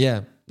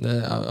yeah,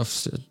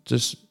 it's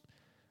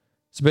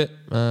a bit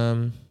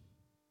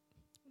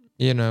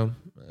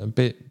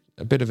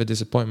a bit of a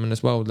disappointment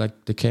as well,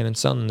 like the Kane and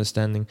Son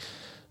understanding.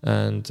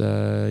 And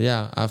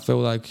I feel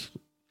like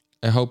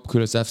I hope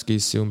Kulusevski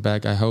is soon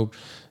back. I hope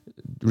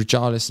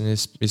Richarlison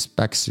is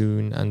back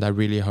soon, and I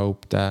really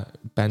hope that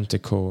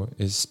Bentancur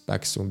is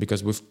back soon,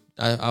 because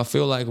I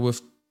feel like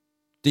with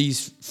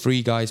these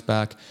three guys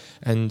back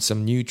and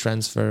some new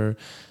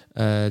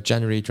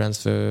January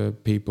transfer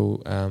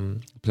people,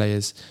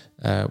 players,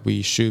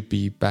 we should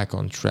be back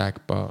on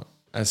track. But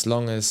as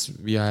long as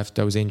we have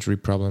those injury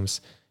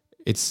problems,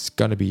 it's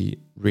gonna be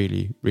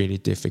really, really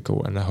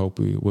difficult, and I hope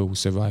we will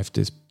survive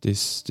this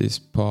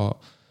part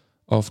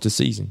of the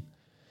season.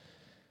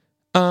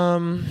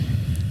 Then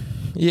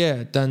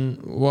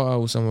what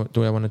else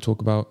do I want to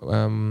talk about?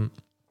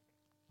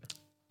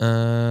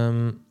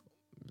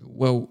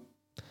 Well,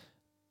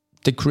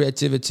 the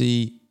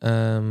creativity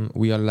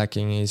we are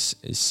lacking is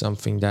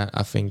something that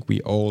I think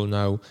we all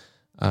know,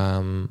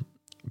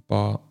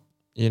 but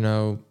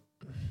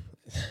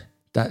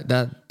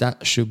that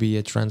should be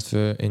a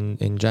transfer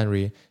in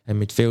January. A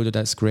midfielder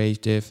that's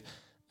creative,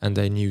 and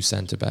a new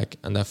centre back,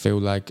 and I feel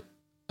like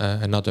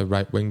another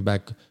right wing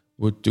back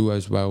would do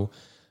as well.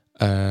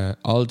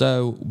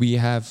 Although we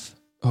have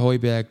Doherty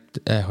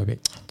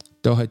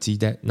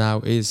that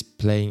now is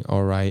playing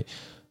all right,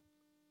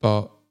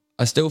 but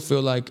I still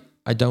feel like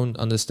I don't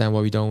understand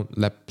why we don't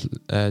let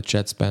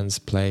Chet Spence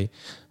play.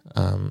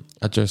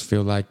 I just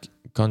feel like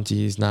Conte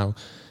is now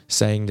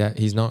saying that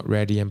he's not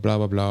ready and blah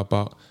blah blah.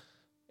 But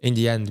in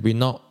the end, we're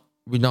not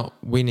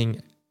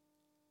winning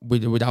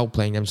without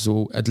playing them.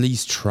 So at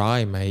least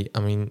try, mate. I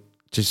mean,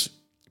 just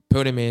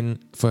put him in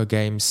for a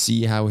game,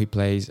 see how he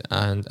plays,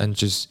 and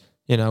just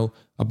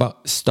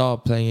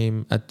start playing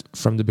him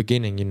from the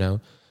beginning.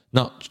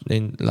 Not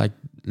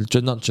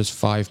just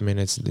 5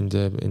 minutes in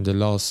the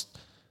last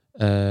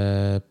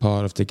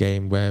part of the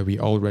game where we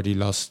already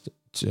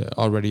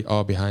already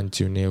are behind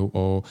 2-0,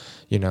 or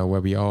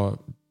where we are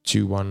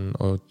 2-1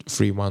 or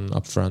 3-1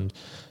 up front.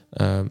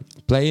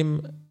 Play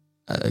him,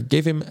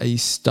 give him a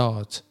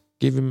start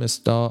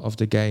of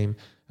the game,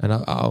 and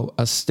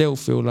I still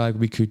feel like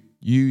we could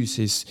use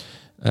his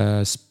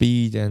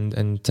speed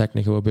and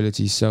technical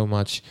ability so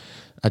much.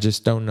 I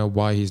just don't know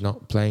why he's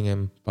not playing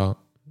him. But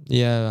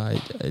yeah,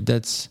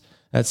 that's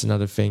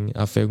another thing.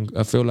 I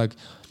feel like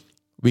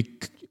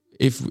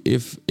if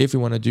we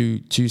want to do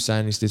two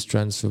signings this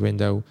transfer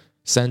window,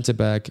 centre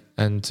back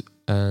and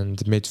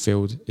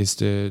midfield is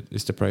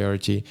the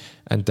priority,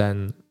 and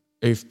then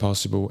if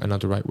possible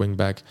another right wing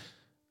back.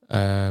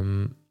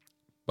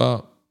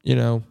 But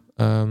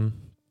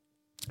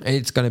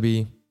it's gonna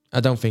be. I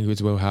don't think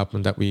it will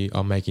happen that we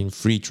are making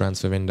 3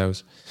 transfer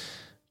windows.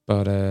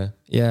 But I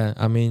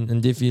mean,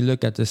 and if you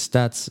look at the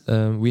stats,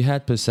 we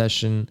had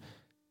possession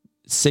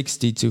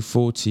 60 to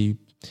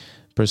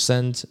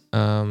 40%,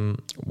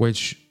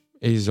 which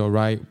is all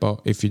right.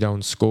 But if you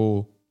don't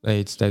score,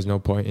 there's no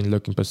point in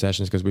looking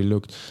possessions, because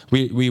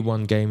we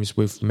won games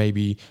with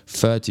maybe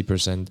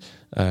 30%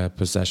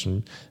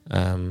 possession,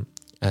 and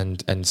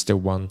still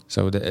won.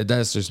 So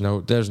there's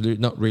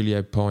not really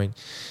a point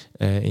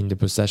in the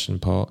possession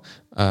part.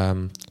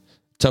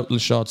 Total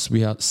shots,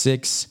 we had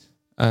 6,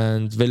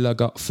 and Villa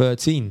got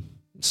 13.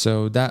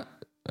 So that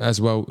as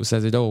well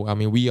says it all. I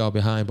mean, we are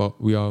behind, but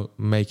we are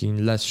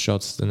making less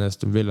shots than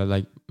Aston Villa,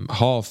 like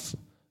half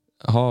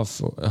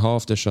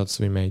the shots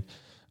we made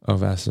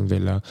of Aston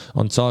Villa.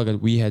 On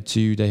target, we had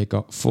 2, they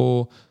got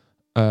 4.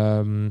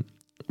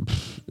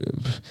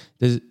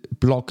 There's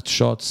blocked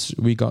shots,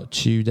 we got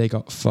 2, they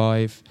got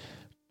 5.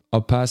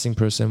 Our passing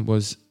percent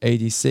was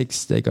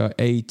 86, they got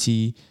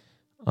 80.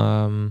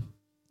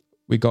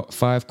 We got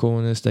 5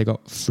 corners, they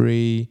got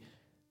 3.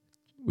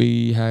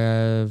 We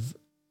have,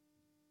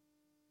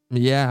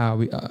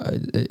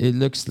 it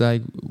looks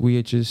like we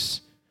are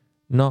just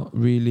not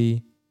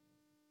really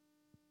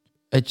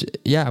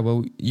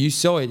well, you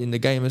saw it in the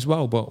game as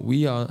well, but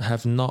we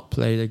have not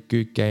played a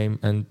good game,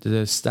 and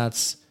the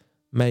stats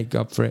make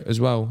up for it as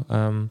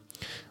well,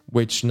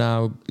 which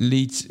now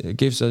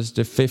gives us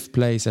the 5th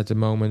place at the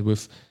moment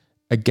with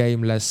a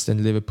game less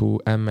than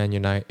Liverpool and Man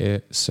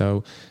United.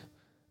 So,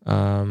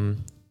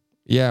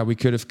 we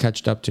could have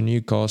catched up to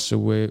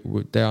Newcastle.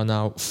 They are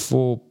now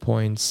 4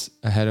 points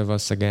ahead of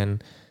us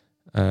again.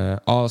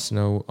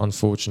 Arsenal,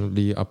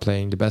 unfortunately, are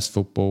playing the best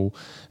football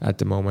at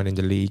the moment in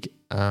the league.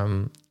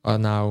 Are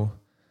now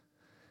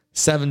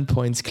 7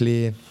 points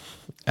clear,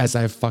 as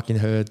I fucking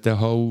heard the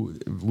whole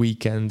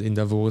weekend in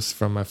Davos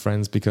from my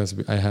friends, because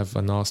I have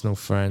an Arsenal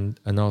fan,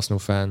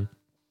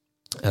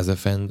 as a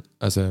friend.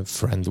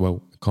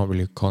 Well, I can't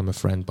really call him a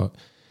friend, but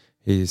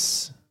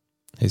he's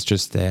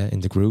just there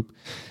in the group.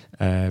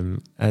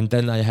 And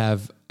then I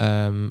have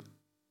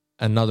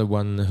another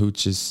one who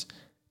just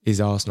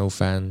is Arsenal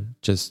fan,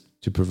 just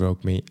to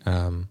provoke me.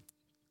 Fucking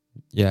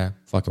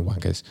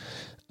wankers.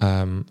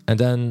 And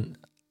then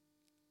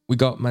we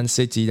got Man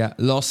City that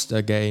lost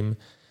a game.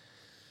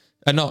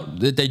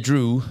 They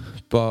drew,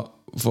 but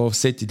for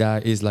City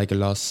that is like a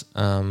loss.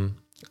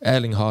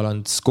 Erling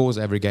Haaland scores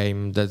every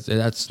game.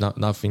 That's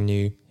nothing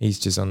new. He's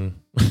just on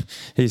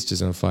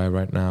fire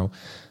right now.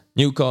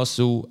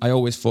 Newcastle, I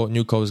always thought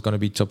Newcastle was going to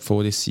be top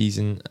 4 this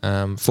season.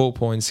 4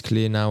 points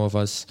clear now of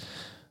us.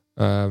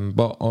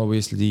 But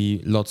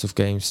obviously lots of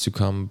games to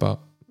come. But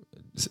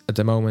at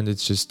the moment, it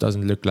just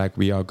doesn't look like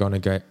we are going to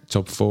get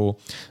top 4.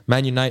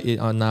 Man United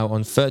are now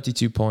on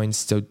 32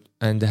 points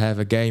and they have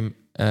a game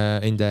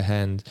in their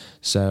hand.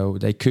 So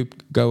they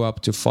could go up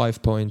to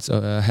 5 points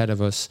ahead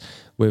of us,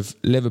 with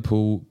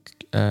Liverpool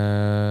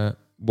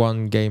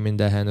 1 game in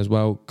their hand as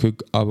well.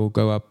 I will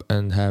go up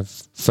and have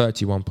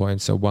 31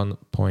 points, so 1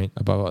 point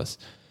above us.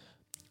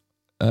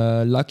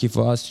 Lucky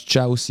for us,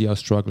 Chelsea are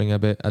struggling a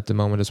bit at the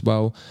moment as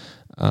well.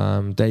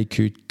 They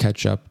could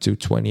catch up to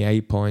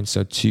 28 points,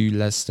 so 2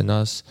 less than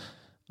us.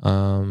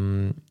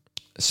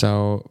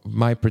 So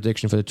my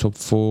prediction for the top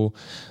 4,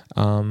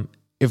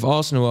 if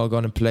Arsenal are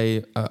going to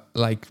play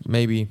like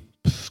maybe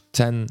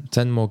 10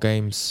 more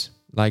games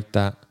like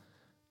that,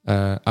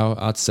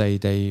 I'd say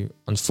they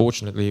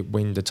unfortunately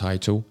win the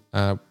title.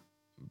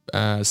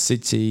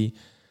 City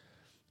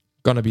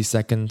gonna be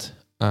second.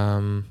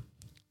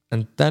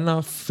 And then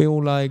I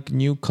feel like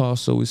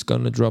Newcastle is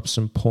going to drop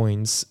some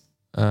points.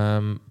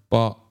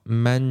 But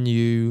Man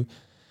U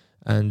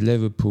and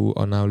Liverpool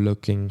are now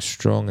looking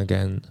strong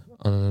again.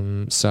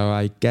 So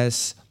I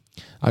guess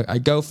I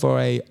go for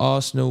a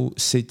Arsenal,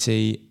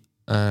 City,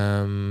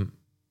 Man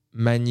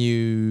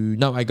U.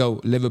 No, I go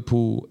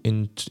Liverpool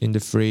in the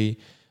 3.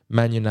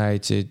 Man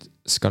United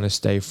is going to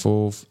stay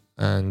 4th.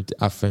 And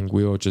I think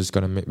we are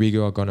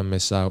going to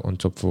miss out on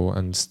top 4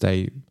 and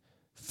stay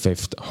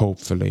 5th,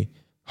 hopefully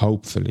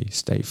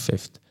stay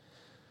 5th.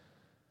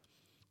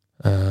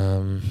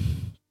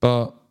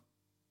 But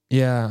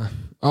yeah.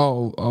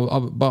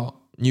 But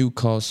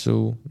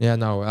Newcastle. Yeah,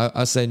 no.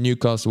 I say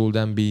Newcastle will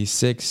then be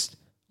 6th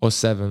or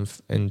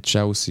 7th, and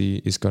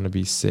Chelsea is going to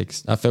be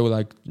 6th. I feel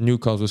like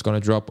Newcastle is going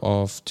to drop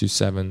off to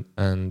 7th,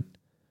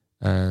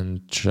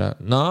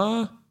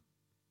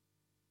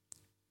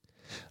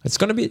 it's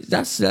going to be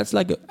that's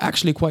like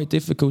actually quite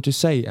difficult to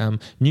say.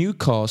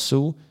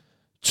 Newcastle,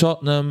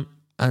 Tottenham,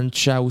 and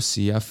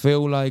Chelsea. I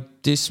feel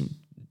like this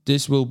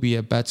will be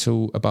a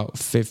battle about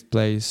 5th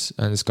place,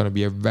 and it's going to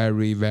be a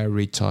very,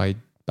 very tight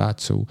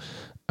battle.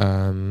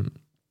 But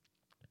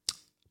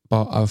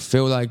I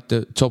feel like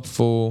the top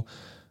 4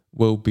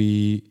 will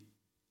be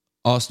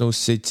Arsenal,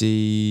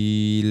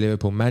 City,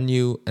 Liverpool, Man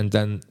U, and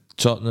then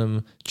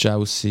Tottenham,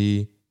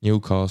 Chelsea,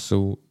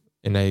 Newcastle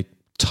in a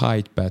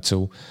tight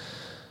battle.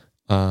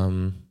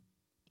 And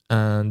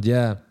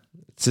yeah,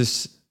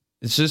 it's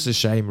just a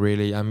shame,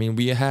 really. I mean,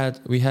 we had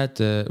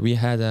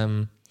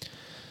the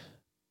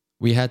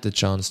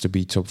chance to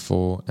be top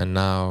 4, and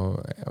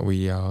now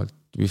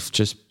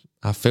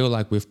I feel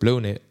like we've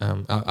blown it.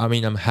 I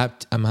mean, I'm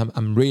happy.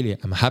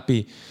 I'm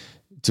happy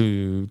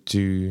to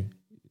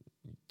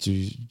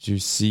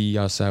see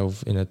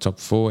ourselves in a top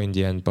 4 in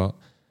the end, but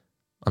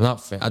I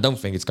don't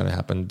think it's going to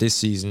happen. This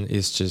season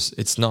is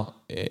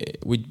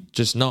we're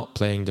just not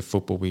playing the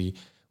football we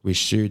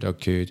should or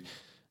could.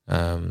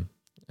 And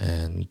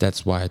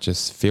that's why I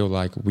just feel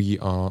like we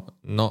are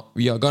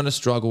going to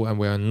struggle, and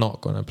we are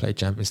not going to play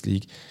Champions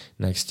League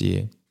next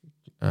year.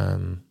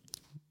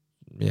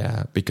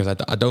 Because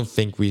I don't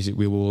think we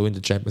will win the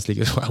Champions League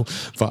as well,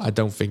 but I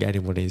don't think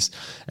anyone is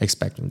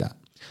expecting that.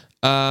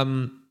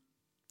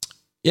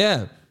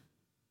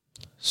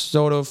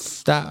 Sort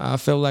of that. I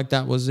feel like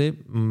that was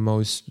it.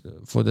 Most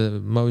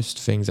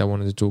things I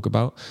wanted to talk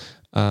about.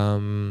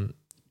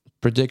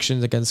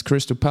 Predictions against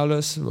Crystal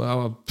Palace.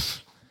 Well,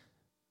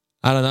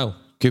 I don't know.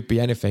 Could be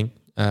anything.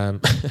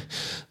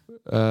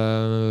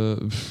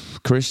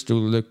 Crystal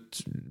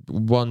looked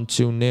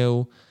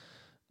 1-2-0.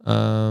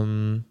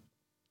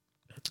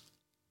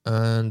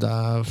 And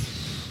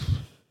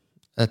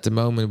at the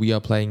moment we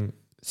are playing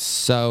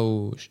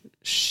so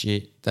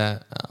shit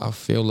that I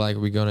feel like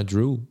we're gonna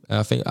draw.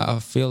 I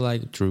feel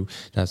like drew.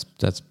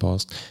 That's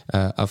paused.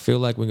 I feel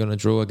like we're gonna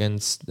draw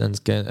against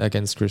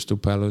Crystal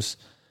Palace.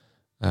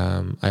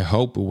 I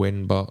hope we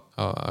win, but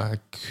I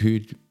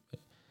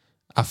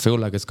feel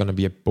like it's gonna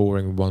be a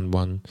boring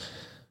 1-1.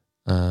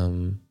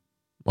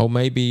 Or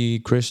maybe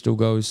Crystal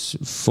goes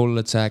full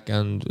attack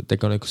and they're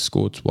gonna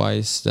score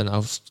twice. Then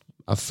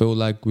I feel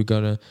like we're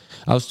gonna.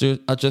 I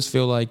just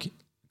feel like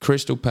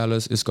Crystal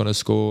Palace is gonna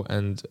score,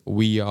 and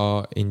we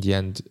are in the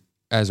end,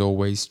 as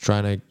always,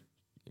 trying to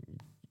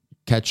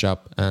catch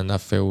up. And I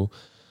feel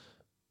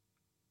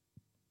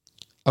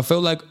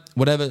like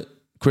whatever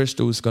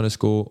Crystal is gonna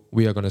score,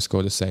 we are gonna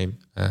score the same.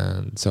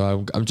 And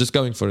so I'm just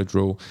going for a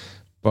draw,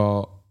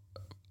 but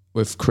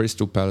with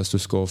Crystal Palace to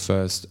score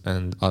first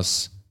and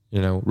us,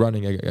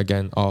 running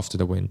again after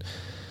the win.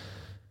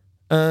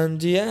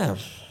 And yeah,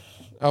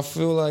 I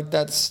feel like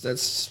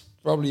that's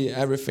probably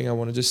everything I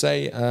wanted to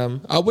say.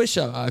 I wish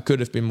I could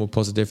have been more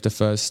positive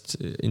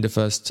in the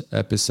first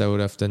episode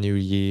of the new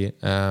year.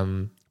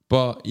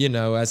 But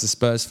as a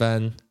Spurs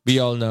fan, we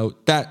all know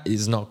that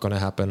is not going to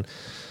happen.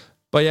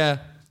 But yeah,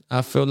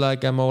 I feel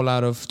like I'm all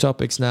out of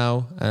topics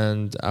now,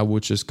 and I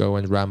would just go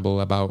and ramble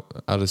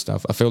about other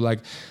stuff. I feel like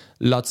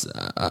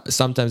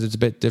sometimes it's a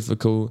bit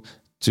difficult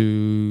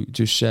to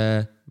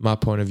share my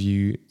point of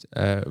view,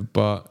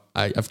 but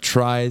I've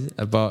tried.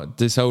 But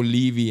this whole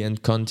Levy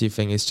and Conte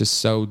thing is just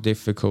so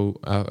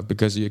difficult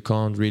because you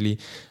can't really,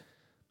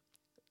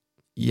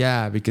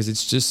 because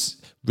it's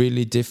just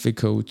really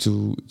difficult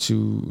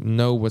to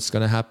know what's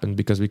going to happen,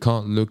 because we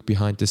can't look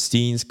behind the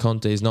scenes.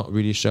 Conte is not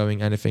really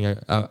showing anything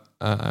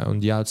on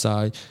the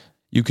outside.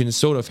 You can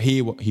sort of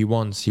hear what he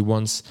wants. He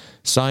wants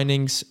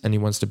signings, and he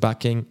wants the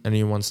backing, and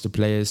he wants the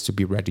players to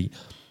be ready,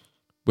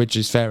 which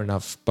is fair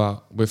enough.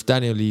 But with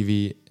Daniel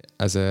Levy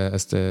as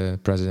the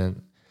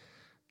president,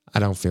 I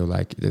don't feel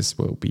like this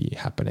will be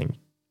happening.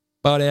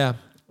 But yeah,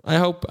 I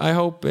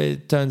hope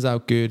it turns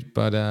out good.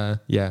 But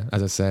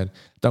as I said,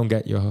 don't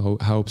get your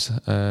hopes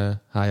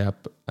high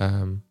up.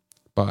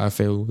 But I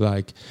feel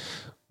like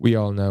we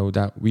all know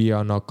that we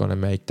are not going to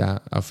make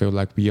that. I feel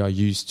like we are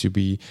used to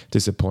be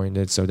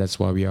disappointed. So that's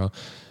why we are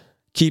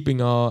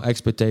keeping our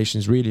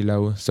expectations really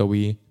low, so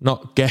we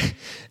not get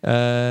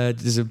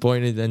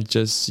disappointed and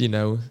just,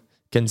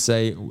 can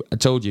say, I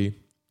told you.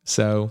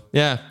 So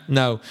yeah,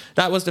 no,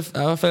 I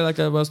feel like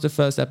that was the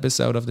first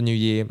episode of the new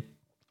year.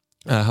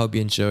 I hope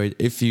you enjoyed.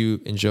 If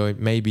you enjoyed,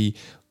 maybe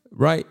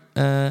write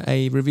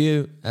a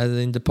review as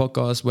in the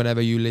podcast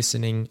whenever you're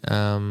listening.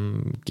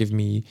 Give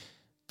me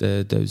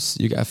those.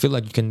 I feel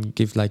like you can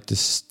give like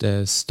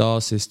the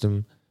star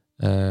system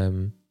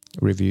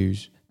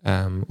reviews,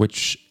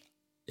 which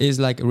is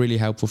like really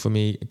helpful for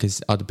me,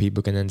 because other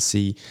people can then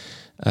see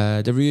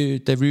the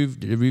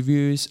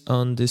reviews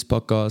on this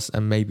podcast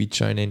and maybe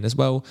chime in as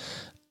well.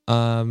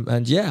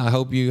 And yeah, I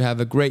hope you have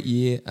a great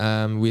year.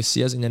 We'll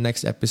see us in the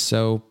next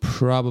episode,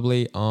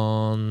 probably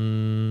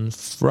on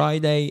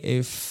Friday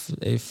if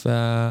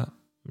I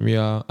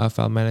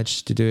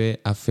manage to do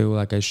it. I feel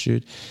like I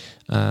should.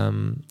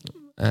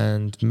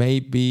 And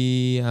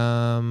maybe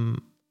I'll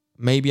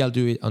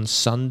do it on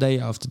Sunday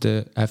after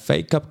the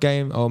FA Cup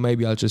game, or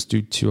maybe I'll just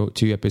do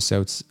two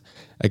episodes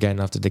again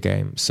after the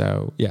game.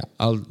 So yeah,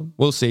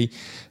 we'll see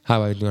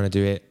how I'm gonna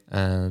do it.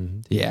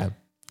 And yeah,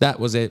 that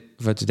was it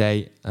for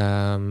today.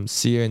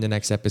 See you in the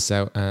next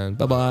episode, and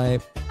bye bye.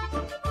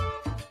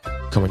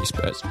 Come on, you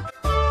Spurs.